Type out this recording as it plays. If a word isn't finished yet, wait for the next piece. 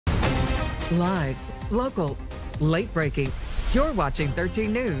Live, local, late breaking. You're watching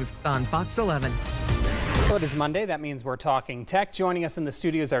 13 News on Fox 11. Well, it is Monday. That means we're talking tech. Joining us in the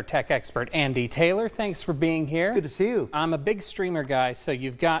studio is our tech expert, Andy Taylor. Thanks for being here. Good to see you. I'm a big streamer guy, so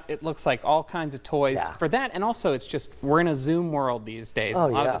you've got, it looks like, all kinds of toys for that. And also, it's just, we're in a Zoom world these days. A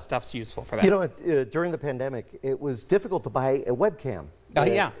lot of the stuff's useful for that. You know, during the pandemic, it was difficult to buy a webcam.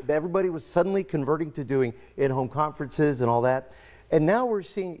 Everybody was suddenly converting to doing in-home conferences and all that. And now we're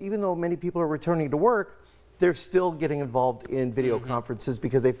seeing, even though many people are returning to work, they're still getting involved in video conferences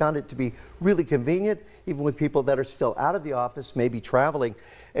because they found it to be really convenient, even with people that are still out of the office, maybe traveling.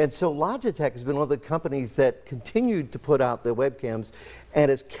 And so Logitech has been one of the companies that continued to put out the webcams and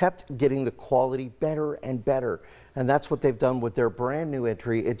has kept getting the quality better and better. And that's what they've done with their brand new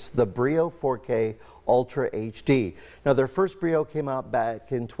entry. It's the Brio 4K Ultra HD. Now, their first Brio came out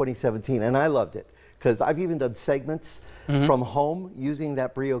back in 2017, and I loved it, because I've even done segments from home using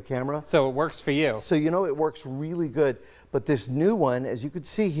that Brio camera. So it works for you. So you know it works really good. But this new one, as you can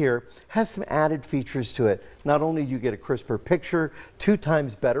see here, has some added features to it. Not only do you get a crisper picture, 2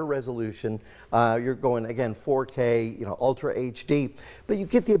 times better resolution, you're going, again, 4K, you know, Ultra HD, but you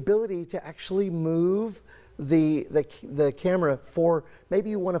get the ability to actually move the camera for maybe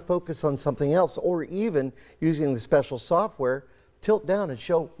you want to focus on something else, or even using the special software, tilt down and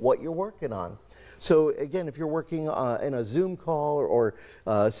show what you're working on. So again, if you're working in a Zoom call or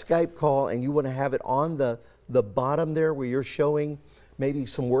Skype call and you want to have it on the bottom there where you're showing maybe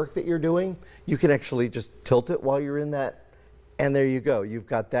some work that you're doing, you can actually just tilt it while you're in that, and there you go. You've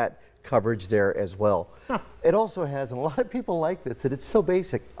got that coverage there as well. It also has, and a lot of people like this, that it's so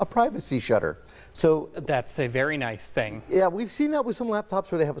basic, a privacy shutter. So that's a very nice thing. Yeah, we've seen that with some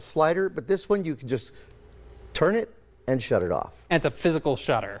laptops where they have a slider, but this one you can just turn it and shut it off. And it's a physical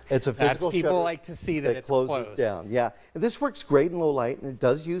shutter. It's a physical shutter. People like to see that it's closes down. Yeah, and this works great in low light, and it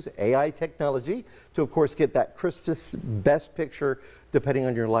does use AI technology to, of course, get that crispest, best picture depending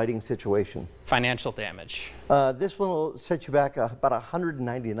on your lighting situation. Financial damage. This one will set you back about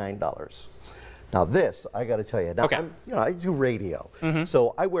 $199. Now this, I got to tell you, now I do radio,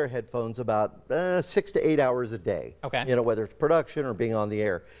 so I wear headphones about 6 to 8 hours a day. You know, whether it's production or being on the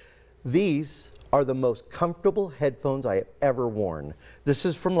air. These are the most comfortable headphones I have ever worn. This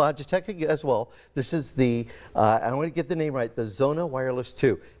is from Logitech as well. This is the, I want to get the name right, the Zona Wireless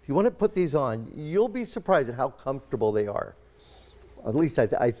 2. If you want to put these on, you'll be surprised at how comfortable they are. At least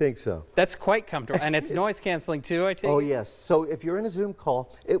I think so. That's quite comfortable. And it's noise canceling too, I take it? Oh, yes. So if you're in a Zoom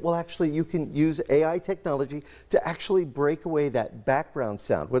call, it will actually, you can use AI technology to actually break away that background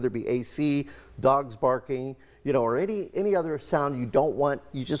sound, whether it be AC, dogs barking, you know, or any other sound you don't want.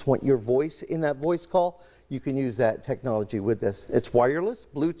 You just want your voice in that voice call. You can use that technology with this. It's wireless,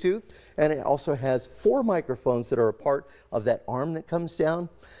 Bluetooth, and it also has 4 microphones that are a part of that arm that comes down.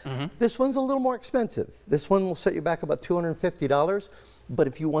 This one's a little more expensive. This one will set you back about $250, but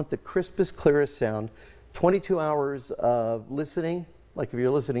if you want the crispest, clearest sound, 22 hours of listening, like if you're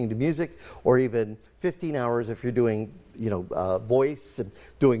listening to music, or even 15 hours if you're doing, you know, voice and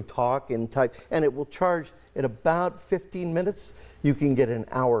doing talk and type, and it will charge in about 15 minutes. You can get an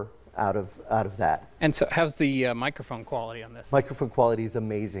hour out of that. And so how's the microphone quality on this? Microphone quality is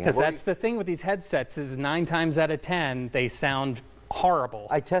amazing. Because that's the thing with these headsets is 9 times out of 10 they sound horrible.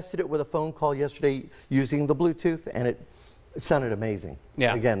 I tested it with a phone call yesterday using the Bluetooth, and it sounded amazing.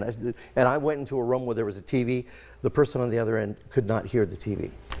 Yeah. Again, and I went into a room where there was a TV. The person on the other end could not hear the TV.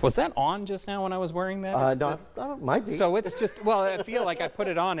 Was that on just now when I was wearing that? No, might be. So it's just, well, I feel like I put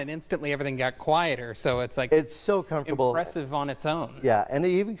it on and instantly everything got quieter. So it's like, it's so comfortable. Impressive on its own. Yeah, and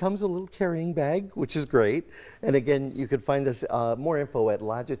it even comes with a little carrying bag, which is great. And again, you can find us more info at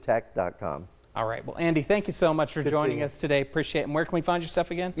logitech.com. All right. Well, Andy, thank you so much for joining us today. Appreciate it. And where can we find your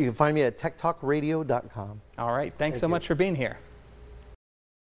stuff again? You can find me at TechtalkRadio.com. All right. Thanks so much for being here.